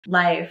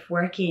life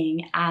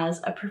working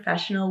as a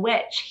professional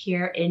witch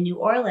here in New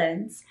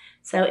Orleans.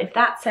 So if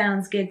that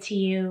sounds good to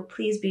you,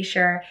 please be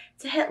sure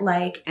to hit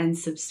like and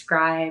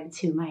subscribe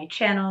to my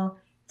channel.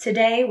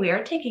 Today, we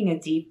are taking a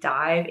deep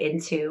dive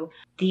into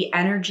the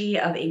energy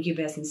of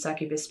incubus and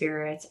succubus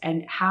spirits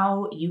and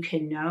how you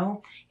can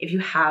know if you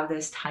have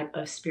this type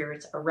of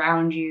spirits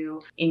around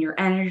you in your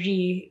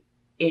energy,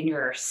 in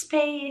your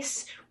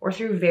space, or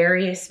through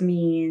various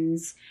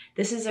means.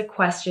 This is a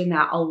question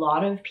that a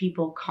lot of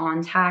people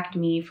contact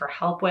me for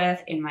help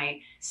with in my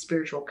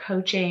spiritual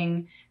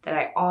coaching that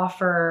I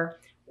offer,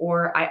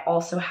 or I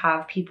also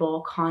have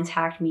people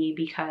contact me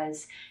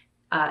because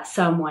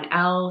someone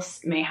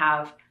else may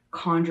have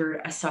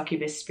conjured a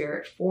succubus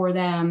spirit for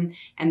them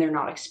and they're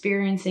not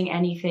experiencing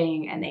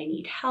anything and they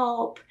need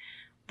help.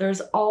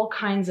 There's all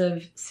kinds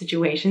of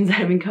situations that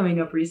have been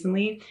coming up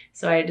recently,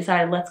 so I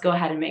decided let's go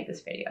ahead and make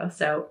this video.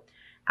 So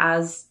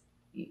as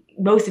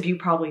most of you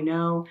probably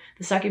know,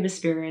 the succubus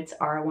spirits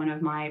are one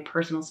of my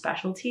personal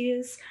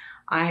specialties.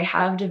 I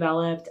have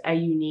developed a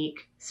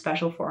unique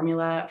special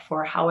formula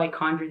for how I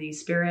conjure these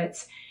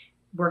spirits,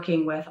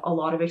 working with a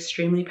lot of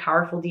extremely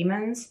powerful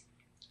demons,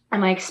 and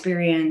my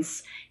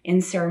experience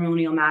in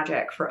ceremonial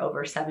magic for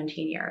over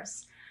 17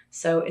 years.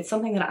 So it's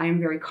something that I'm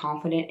very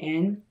confident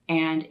in,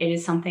 and it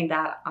is something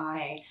that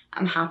I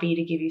am happy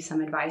to give you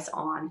some advice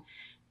on.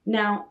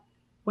 Now,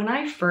 when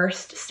I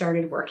first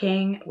started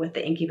working with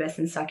the incubus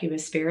and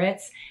succubus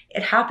spirits,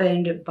 it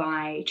happened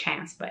by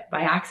chance, but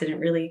by accident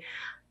really.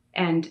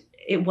 And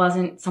it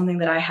wasn't something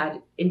that I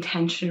had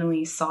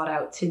intentionally sought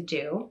out to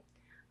do.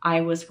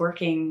 I was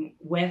working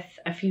with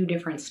a few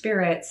different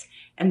spirits,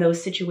 and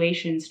those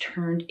situations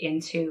turned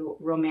into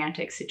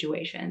romantic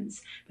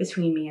situations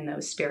between me and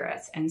those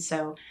spirits. And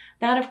so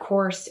that, of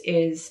course,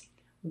 is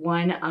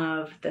one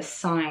of the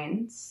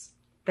signs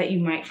that you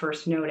might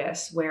first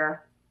notice,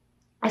 where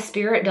a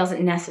spirit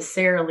doesn't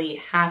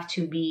necessarily have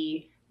to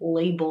be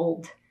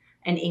labeled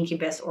an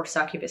incubus or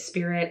succubus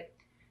spirit.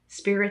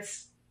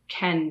 Spirits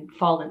can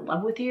fall in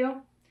love with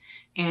you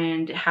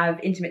and have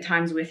intimate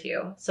times with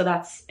you. So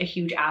that's a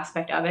huge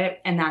aspect of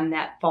it. And then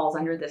that falls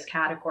under this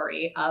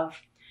category of,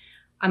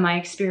 am I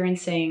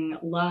experiencing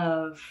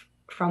love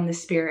from the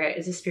spirit?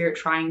 Is the spirit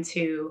trying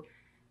to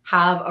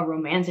have a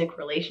romantic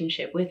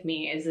relationship with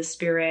me? Is the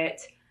spirit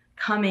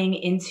coming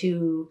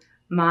into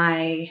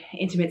my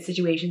intimate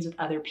situations with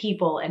other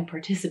people and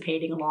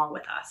participating along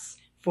with us,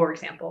 for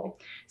example?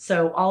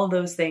 So all of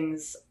those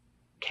things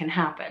can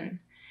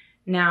happen.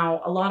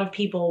 Now, a lot of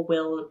people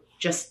will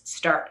just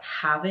start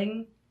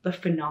having the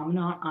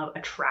phenomenon of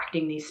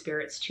attracting these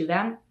spirits to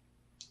them.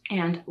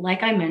 And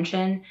like I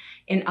mentioned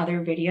in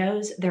other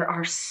videos, there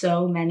are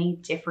so many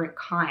different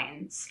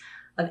kinds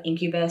of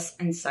incubus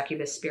and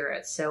succubus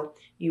spirits. So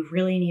you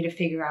really need to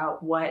figure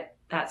out what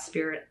that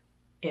spirit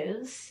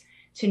is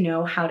to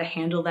know how to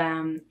handle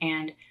them.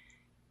 And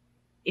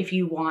if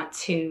you want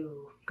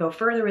to go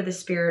further with the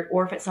spirit,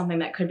 or if it's something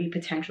that could be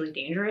potentially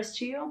dangerous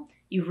to you,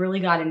 you've really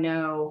got to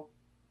know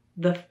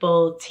the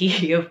full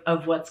tea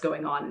of what's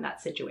going on in that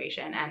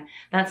situation. And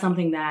that's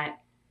something that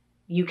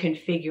you can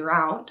figure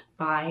out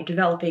by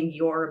developing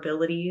your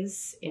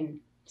abilities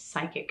in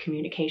psychic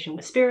communication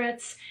with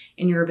spirits,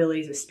 in your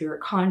abilities with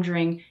spirit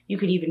conjuring. You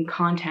could even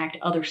contact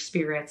other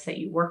spirits that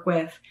you work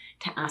with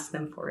to ask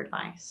them for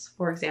advice,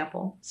 for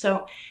example.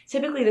 So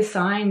typically the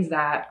signs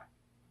that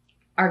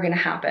are going to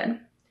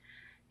happen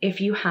if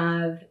you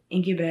have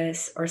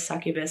incubus or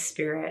succubus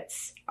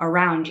spirits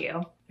around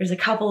you, there's a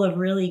couple of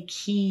really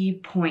key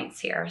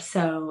points here.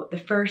 So the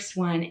first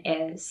one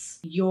is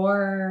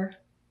your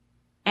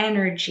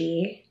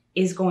energy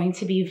is going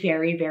to be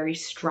very, very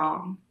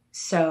strong.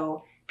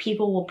 So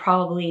people will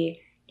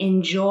probably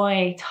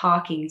enjoy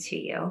talking to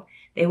you.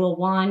 They will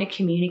want to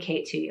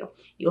communicate to you.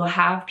 You'll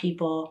have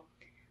people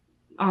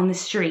on the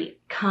street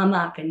come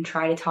up and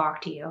try to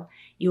talk to you.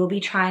 You will be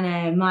trying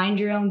to mind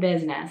your own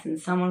business, and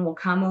someone will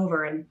come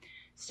over and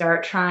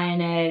start trying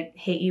to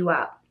hit you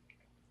up.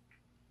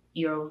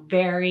 You're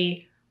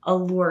very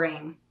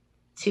alluring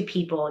to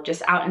people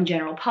just out in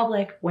general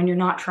public when you're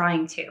not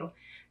trying to,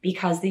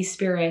 because these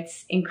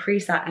spirits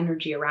increase that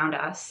energy around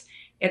us.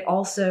 It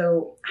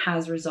also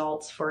has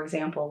results, for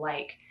example,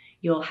 like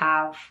you'll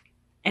have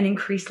an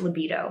increased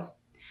libido.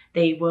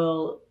 They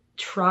will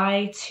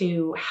try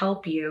to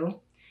help you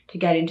to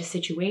get into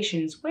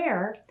situations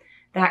where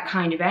that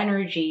kind of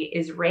energy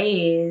is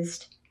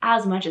raised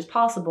as much as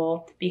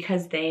possible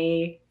because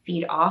they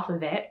feed off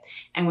of it.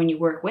 And when you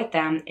work with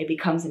them, it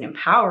becomes an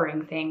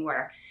empowering thing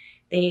where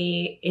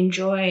they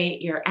enjoy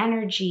your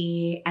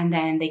energy and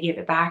then they give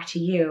it back to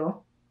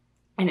you,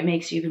 and it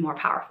makes you even more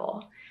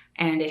powerful.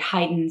 And it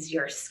heightens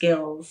your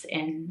skills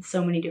in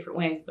so many different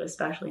ways, but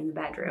especially in the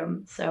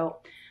bedroom. So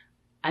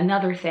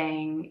another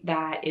thing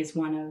that is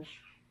one of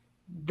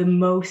the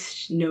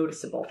most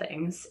noticeable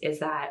things is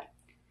that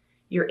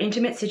your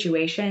intimate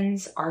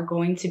situations are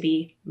going to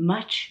be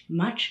much,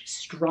 much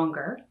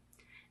stronger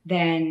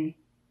than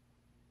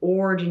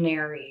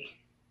ordinary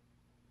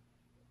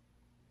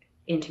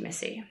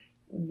intimacy.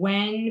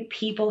 When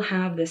people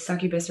have the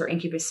succubus or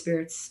incubus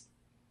spirits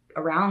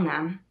around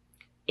them,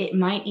 it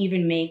might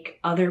even make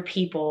other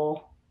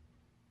people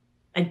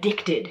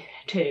addicted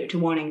to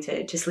wanting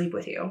to sleep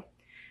with you,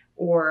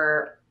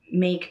 or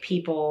make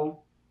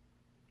people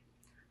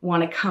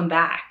want to come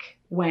back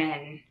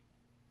when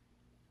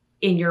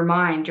in your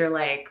mind you're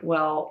like,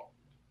 well,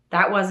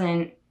 that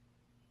wasn't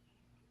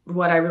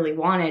what I really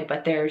wanted,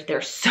 but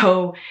they're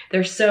so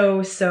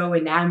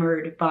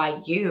enamored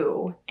by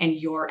you and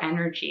your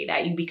energy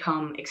that you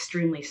become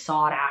extremely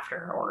sought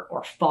after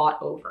or fought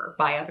over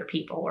by other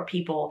people, or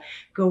people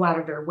go out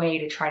of their way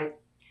to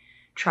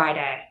try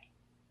to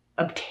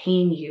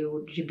obtain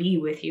you, to be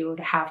with you,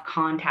 to have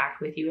contact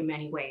with you in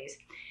many ways.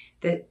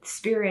 The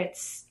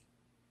spirits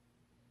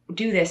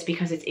do this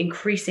because it's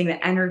increasing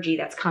the energy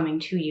that's coming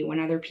to you. When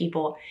other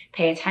people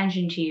pay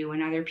attention to you,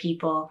 when other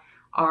people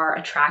are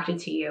attracted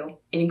to you,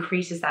 it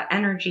increases that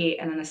energy,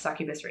 and then the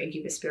succubus or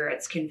incubus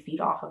spirits can feed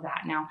off of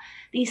that. Now,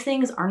 these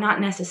things are not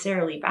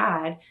necessarily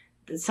bad.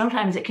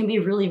 Sometimes it can be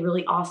really,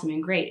 really awesome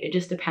and great. It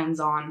just depends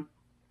on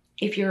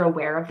if you're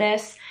aware of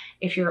this,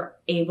 if you're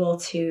able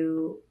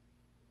to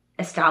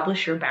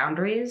establish your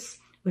boundaries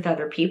with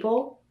other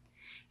people,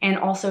 and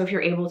also if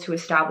you're able to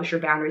establish your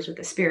boundaries with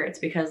the spirits,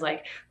 because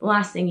like the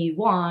last thing you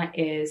want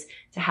is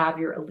to have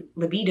your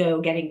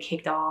libido getting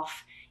kicked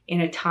off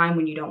in a time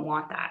when you don't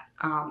want that.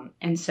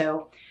 And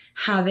so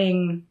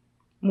having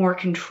more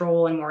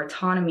control and more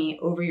autonomy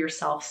over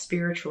yourself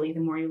spiritually, the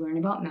more you learn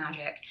about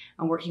magic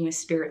and working with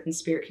spirits and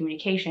spirit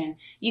communication,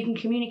 you can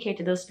communicate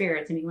to those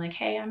spirits and be like,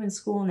 hey, I'm in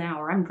school now,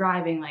 or I'm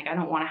driving, like I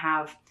don't want to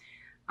have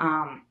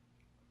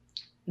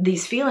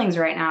these feelings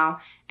right now.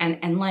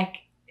 And like,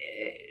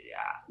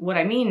 what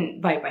I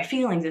mean by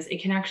feelings is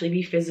it can actually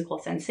be physical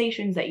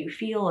sensations that you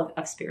feel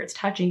of spirits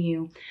touching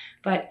you.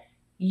 But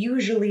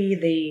usually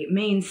the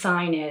main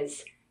sign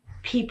is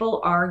people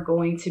are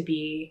going to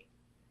be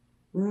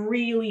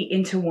really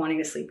into wanting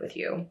to sleep with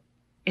you,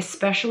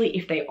 especially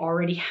if they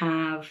already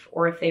have,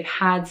 or if they've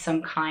had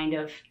some kind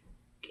of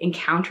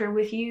encounter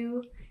with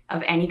you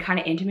of any kind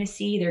of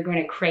intimacy. They're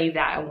going to crave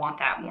that and want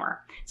that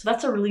more. So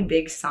that's a really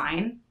big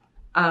sign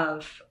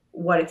of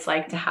what it's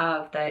like to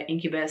have the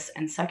incubus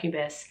and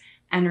succubus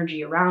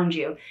energy around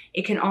you.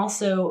 It can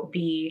also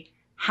be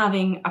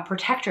having a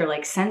protector,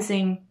 like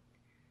sensing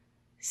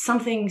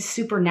something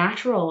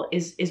supernatural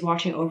is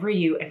watching over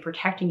you and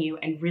protecting you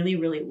and really,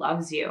 really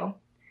loves you.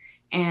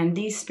 And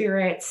these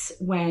spirits,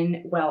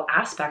 when well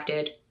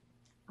aspected,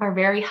 are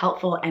very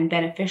helpful and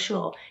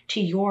beneficial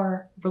to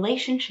your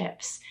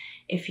relationships.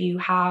 If you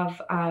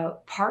have a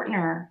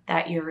partner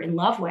that you're in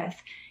love with,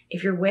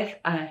 if you're with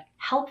a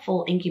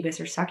helpful incubus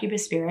or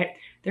succubus spirit,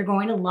 they're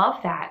going to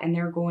love that, and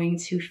they're going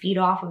to feed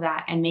off of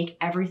that and make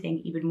everything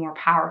even more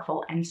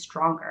powerful and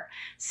stronger.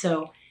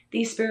 So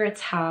these spirits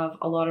have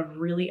a lot of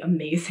really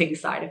amazing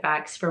side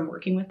effects from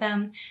working with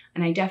them,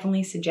 and I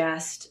definitely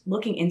suggest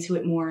looking into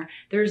it more.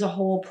 There's a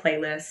whole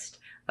playlist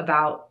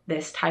about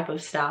this type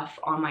of stuff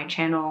on my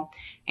channel,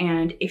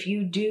 and if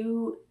you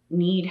do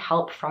need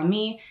help from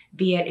me,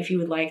 be it if you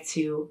would like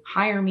to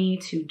hire me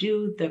to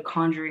do the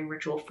conjuring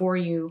ritual for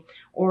you,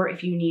 or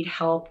if you need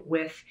help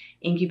with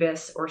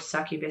incubus or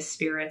succubus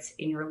spirits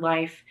in your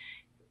life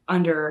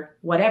under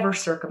whatever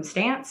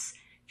circumstance,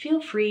 feel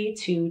free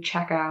to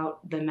check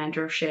out the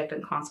mentorship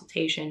and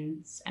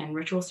consultations and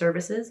ritual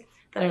services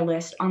that I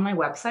list on my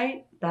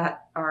website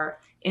that are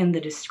in the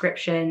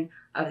description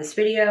of this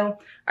video.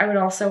 I would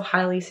also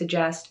highly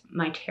suggest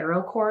my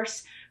tarot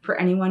course for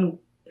anyone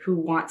who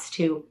wants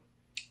to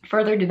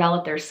further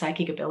develop their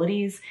psychic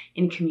abilities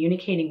in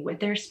communicating with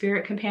their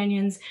spirit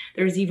companions.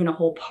 There's even a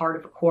whole part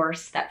of a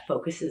course that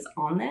focuses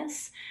on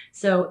this.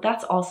 So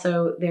that's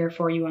also there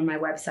for you on my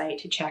website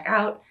to check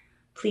out.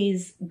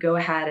 Please go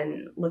ahead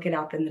and look it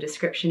up in the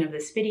description of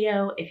this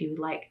video if you would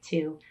like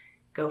to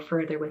go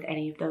further with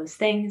any of those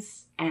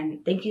things.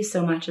 And thank you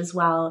so much as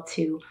well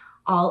to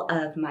all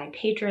of my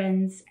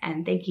patrons,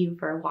 and thank you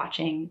for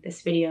watching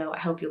this video. I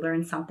hope you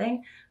learned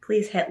something.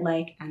 Please hit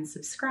like and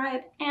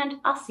subscribe, and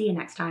I'll see you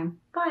next time.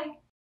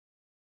 Bye.